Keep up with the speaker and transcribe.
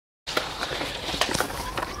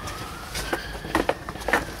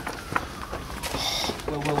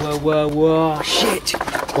whoa, shit!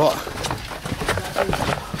 What?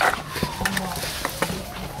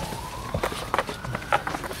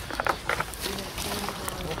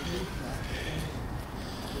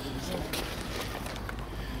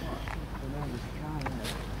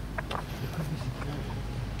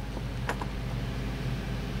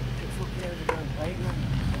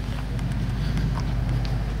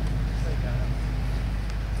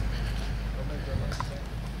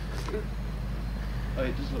 Oh,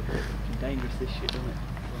 it does look fucking dangerous, this shit, doesn't it?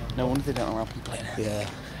 No wonder they don't allow people in. Yeah.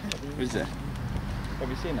 Is it? Have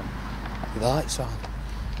you seen them? The lights on.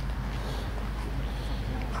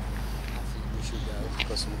 I think we should go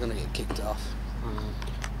because we're going to get kicked off.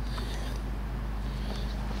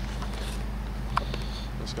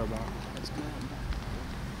 Let's go back.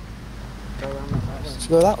 Go around that way. Let's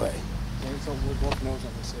go that way. Yeah, it's all wood, walk nose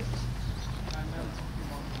on the six.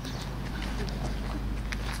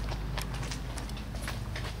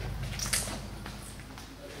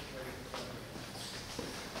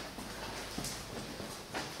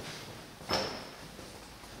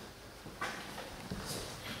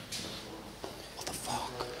 What the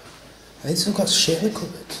fuck? They still got shit in the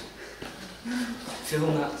cupboards.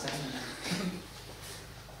 Film that sound.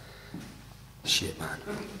 Shit, man.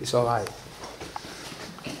 It's alright.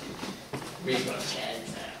 We've got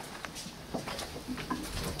chairs there.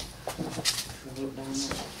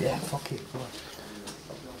 Yeah, fuck it.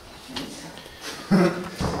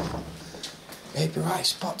 It'd be right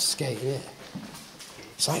spot to skate here.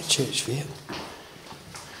 It's like church view.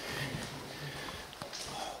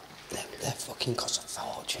 They're fucking cost a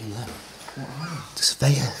fortune there. The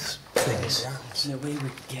surveyors things. No way we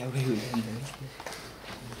could get away with it.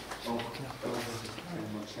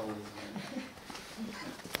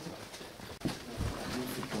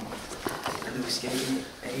 And they were skating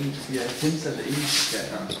at age. Yeah, Tim said that he used to skate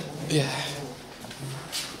that. Yeah.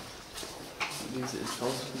 Use it as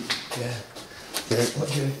false. Yeah. Yeah. What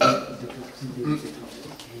do you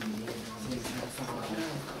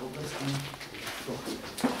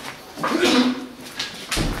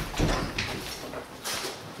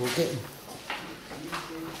We'll get him.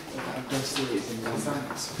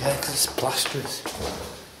 Yeah, because it's plasterers.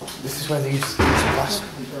 This is where they used to use plaster.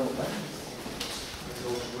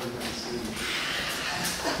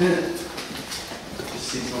 Just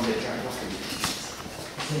seems one bit dragged off.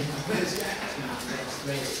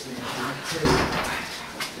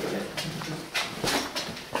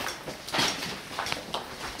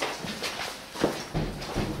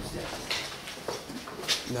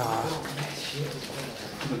 Nah.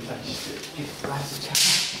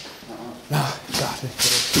 No, got it.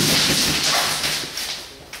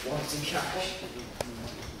 What's in cash?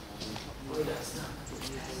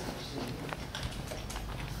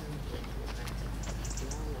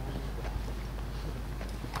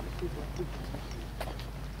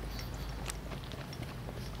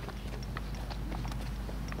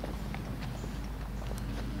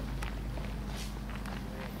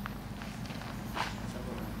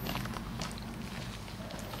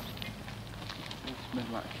 Maybe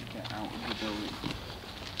like get out of the building.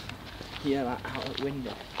 Yeah, like out the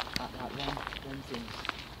window. Like one thing.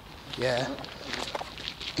 Yeah.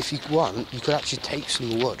 If you want, you could actually take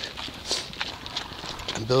some wood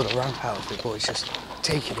and build a ramp out of it, but it's just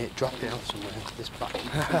taking it, dropping it off somewhere into this back.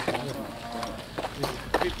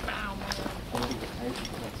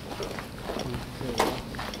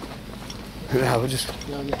 Yeah, we're just...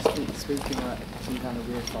 Yeah, speaking like some kind of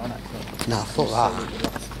weird foreign accent. Nah, fuck that.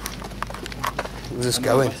 We're just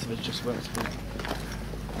going. Just where it's been.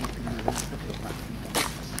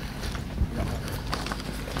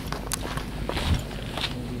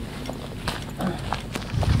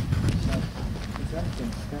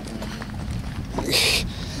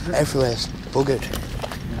 Everywhere's buggered.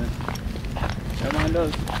 Don't mind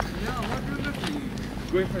us. Yeah, what do you looking?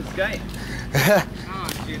 Going for a skate.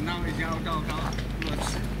 Now he's out.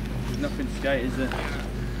 There's nothing to skate, is there?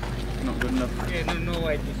 Not good enough. Yeah, no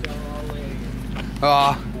way.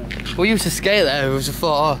 Oh, we used to skate there. It was a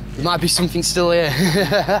thought, oh, there might be something still here.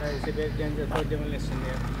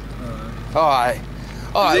 Alright.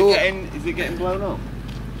 Alright. Is it getting blown up?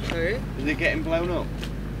 Sorry? Is it getting blown up?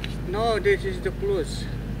 No, this is the close.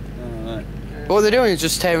 Alright. What they're doing is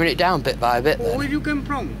just tearing it down bit by bit. Where you come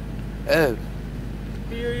from? Oh.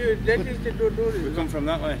 That is the door. We come from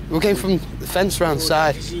that way. We came from the fence round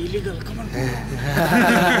side. This is illegal. Come on.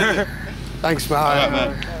 Thanks, Mark. Alright,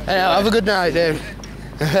 man. Hey, have a good night, dude.